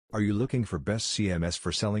Are you looking for best CMS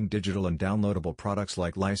for selling digital and downloadable products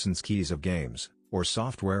like license keys of games, or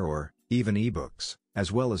software or, even ebooks,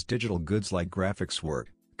 as well as digital goods like graphics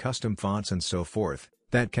work, custom fonts and so forth,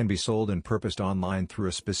 that can be sold and purposed online through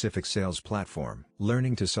a specific sales platform?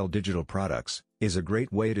 Learning to sell digital products is a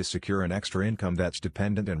great way to secure an extra income that's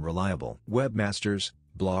dependent and reliable. Webmasters,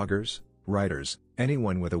 bloggers, writers,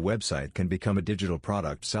 anyone with a website can become a digital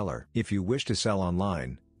product seller. If you wish to sell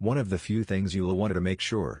online, one of the few things you'll want to make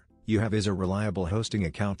sure you have is a reliable hosting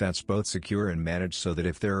account that's both secure and managed, so that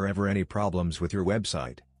if there are ever any problems with your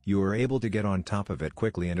website, you are able to get on top of it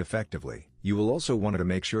quickly and effectively. You will also want to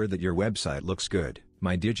make sure that your website looks good.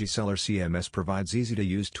 My DigiSeller CMS provides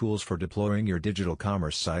easy-to-use tools for deploying your digital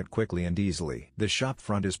commerce site quickly and easily. The shop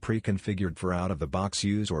front is pre-configured for out-of-the-box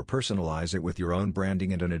use, or personalize it with your own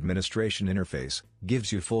branding, and an administration interface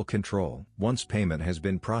gives you full control. Once payment has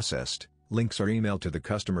been processed, links are emailed to the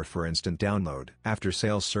customer for instant download.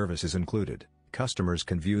 After-sales service is included. Customers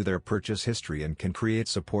can view their purchase history and can create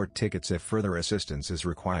support tickets if further assistance is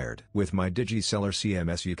required. With my DigiSeller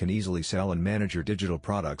CMS, you can easily sell and manage your digital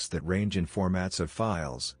products that range in formats of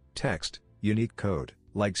files, text, unique code,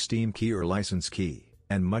 like Steam key or license key,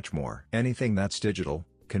 and much more. Anything that's digital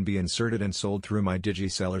can be inserted and sold through my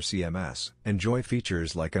DigiSeller CMS. Enjoy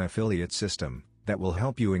features like an affiliate system that will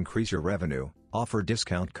help you increase your revenue, offer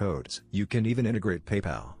discount codes. You can even integrate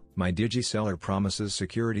PayPal. My DigiSeller promises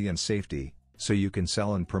security and safety, so you can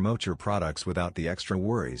sell and promote your products without the extra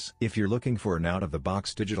worries. If you're looking for an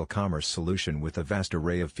out-of-the-box digital commerce solution with a vast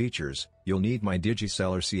array of features, you'll need my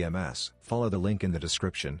DigiSeller CMS. Follow the link in the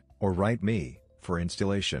description, or write me for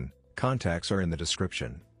installation. Contacts are in the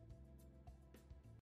description.